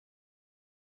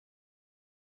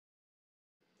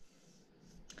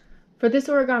For this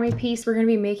origami piece, we're going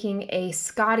to be making a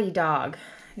Scottie Dog.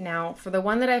 Now, for the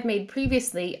one that I've made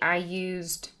previously, I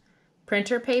used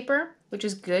printer paper, which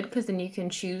is good because then you can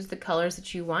choose the colors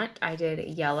that you want. I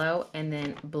did yellow and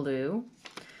then blue.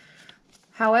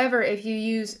 However, if you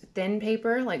use thin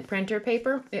paper, like printer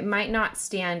paper, it might not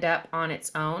stand up on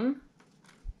its own.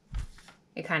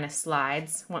 It kind of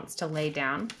slides, wants to lay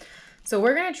down. So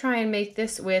we're going to try and make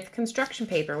this with construction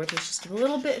paper, which is just a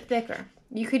little bit thicker.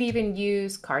 You could even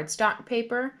use cardstock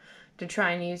paper to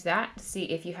try and use that to see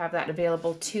if you have that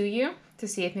available to you, to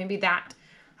see if maybe that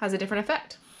has a different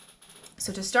effect.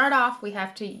 So to start off, we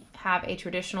have to have a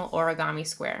traditional origami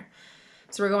square.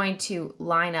 So we're going to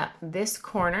line up this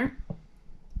corner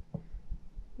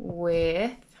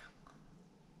with,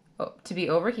 to be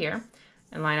over here,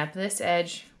 and line up this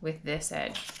edge with this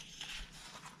edge.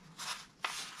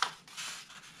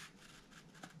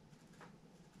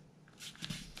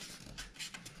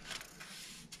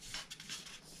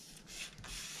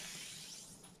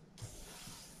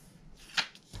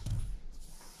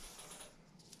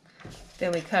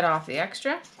 Then we cut off the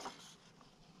extra.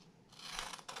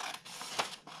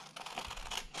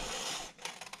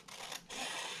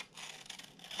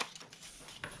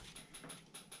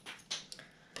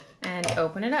 And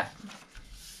open it up.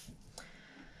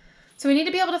 So we need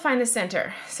to be able to find the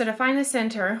center. So to find the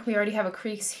center, we already have a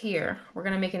crease here. We're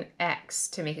going to make an X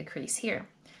to make a crease here.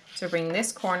 So bring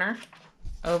this corner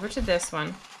over to this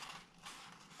one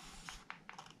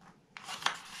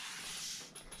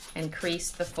and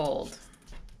crease the fold.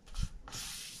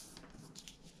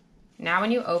 Now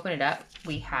when you open it up,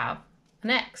 we have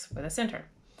an X with a center.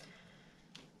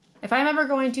 If I'm ever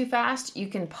going too fast, you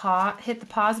can hit the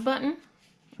pause button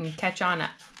and catch on up.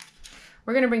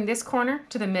 We're going to bring this corner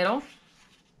to the middle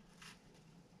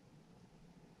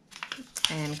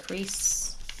and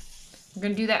crease. We're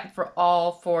going to do that for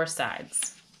all four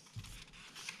sides.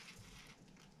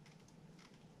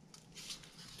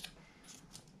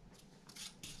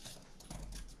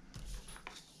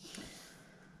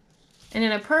 And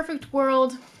in a perfect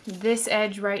world, this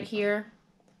edge right here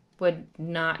would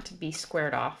not be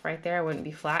squared off right there. It wouldn't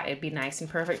be flat. It'd be nice and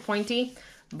perfect pointy.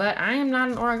 But I am not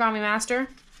an origami master,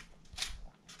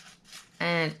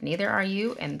 and neither are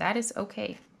you, and that is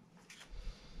okay.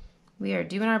 We are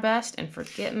doing our best and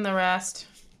forgetting the rest.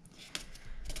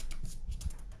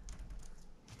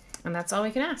 And that's all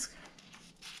we can ask.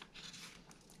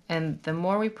 And the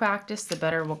more we practice, the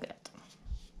better we'll get.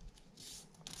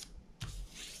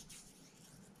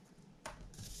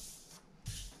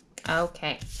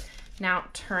 Okay, now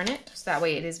turn it so that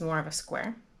way it is more of a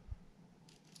square.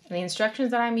 And the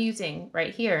instructions that I'm using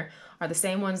right here are the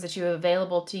same ones that you have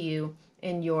available to you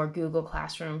in your Google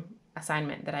Classroom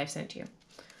assignment that I've sent you.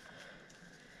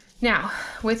 Now,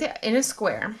 with it in a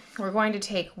square, we're going to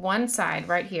take one side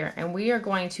right here and we are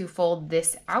going to fold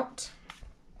this out.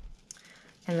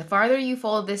 And the farther you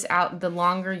fold this out, the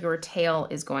longer your tail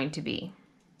is going to be.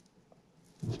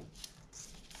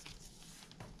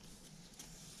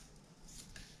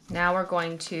 Now we're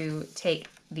going to take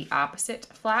the opposite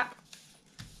flap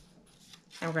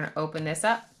and we're going to open this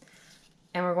up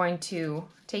and we're going to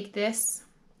take this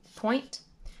point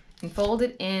and fold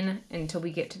it in until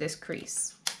we get to this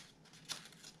crease.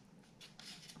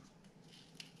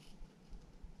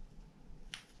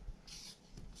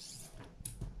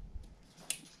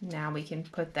 Now we can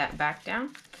put that back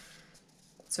down.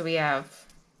 So we have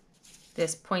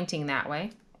this pointing that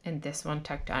way and this one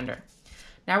tucked under.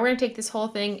 Now we're going to take this whole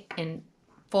thing and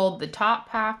fold the top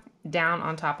half down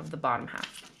on top of the bottom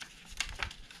half.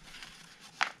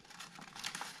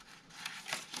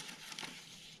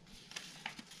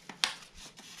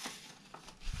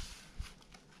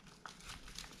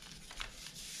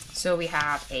 So we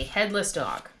have a headless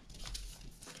dog.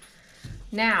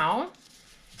 Now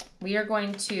we are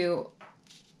going to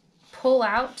pull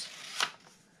out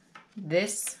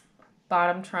this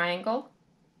bottom triangle.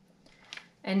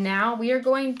 And now we are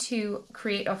going to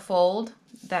create a fold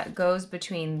that goes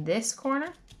between this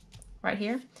corner right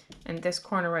here and this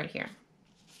corner right here.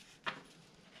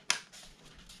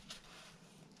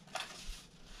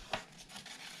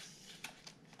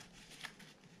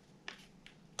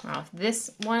 Now, if this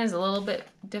one is a little bit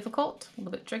difficult, a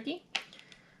little bit tricky,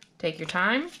 take your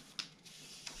time,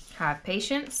 have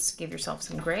patience, give yourself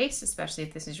some grace, especially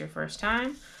if this is your first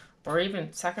time or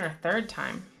even second or third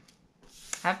time.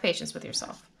 Have patience with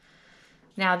yourself.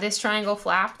 Now this triangle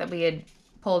flap that we had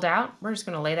pulled out, we're just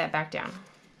going to lay that back down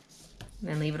and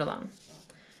then leave it alone.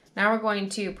 Now we're going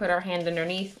to put our hand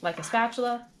underneath like a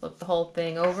spatula, flip the whole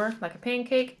thing over like a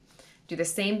pancake, do the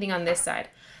same thing on this side.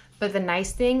 But the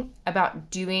nice thing about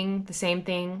doing the same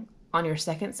thing on your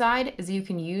second side is you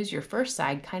can use your first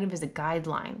side kind of as a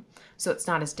guideline, so it's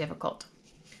not as difficult.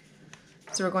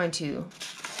 So we're going to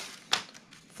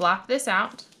flop this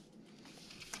out,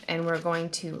 and we're going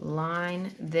to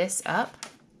line this up.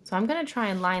 So I'm going to try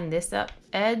and line this up,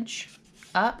 edge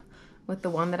up, with the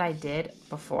one that I did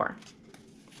before.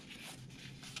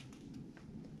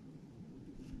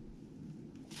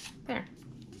 There.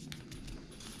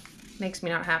 Makes me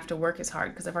not have to work as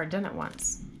hard because I've already done it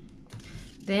once.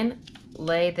 Then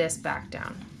lay this back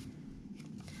down.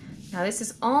 Now this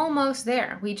is almost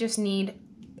there. We just need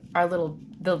our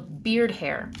the beard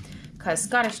hair, because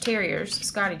Scottish Terriers,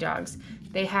 Scottie Dogs,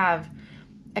 they have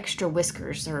extra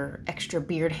whiskers or extra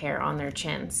beard hair on their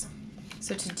chins.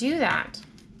 So to do that,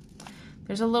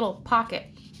 there's a little pocket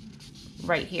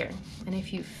right here. And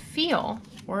if you feel,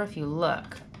 or if you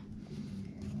look,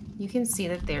 you can see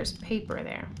that there's paper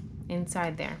there,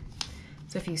 inside there.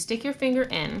 So if you stick your finger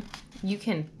in, you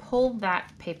can pull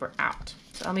that paper out.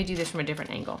 So let me do this from a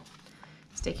different angle.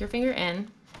 Stick your finger in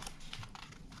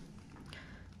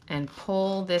and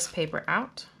pull this paper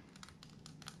out.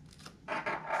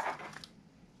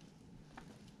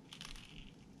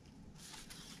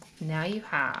 Now you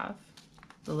have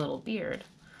the little beard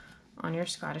on your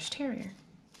Scottish Terrier.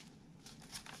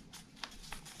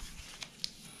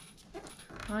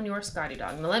 On your Scottie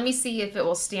Dog. Now let me see if it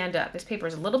will stand up. This paper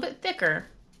is a little bit thicker,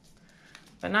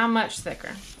 but not much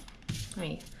thicker. Let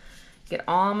me get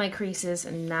all my creases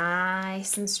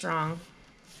nice and strong,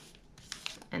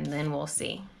 and then we'll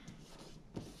see.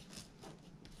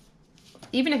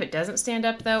 Even if it doesn't stand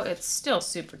up though, it's still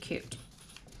super cute.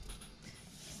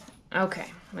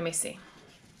 Okay, let me see.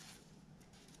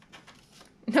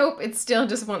 Nope, it still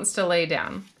just wants to lay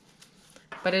down.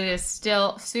 But it is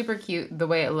still super cute the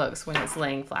way it looks when it's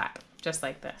laying flat, just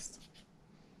like this.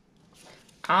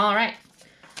 All right.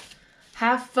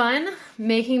 Have fun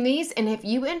making these, and if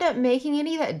you end up making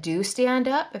any that do stand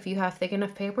up, if you have thick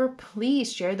enough paper,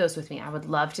 please share those with me. I would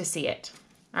love to see it.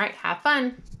 All right, have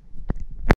fun.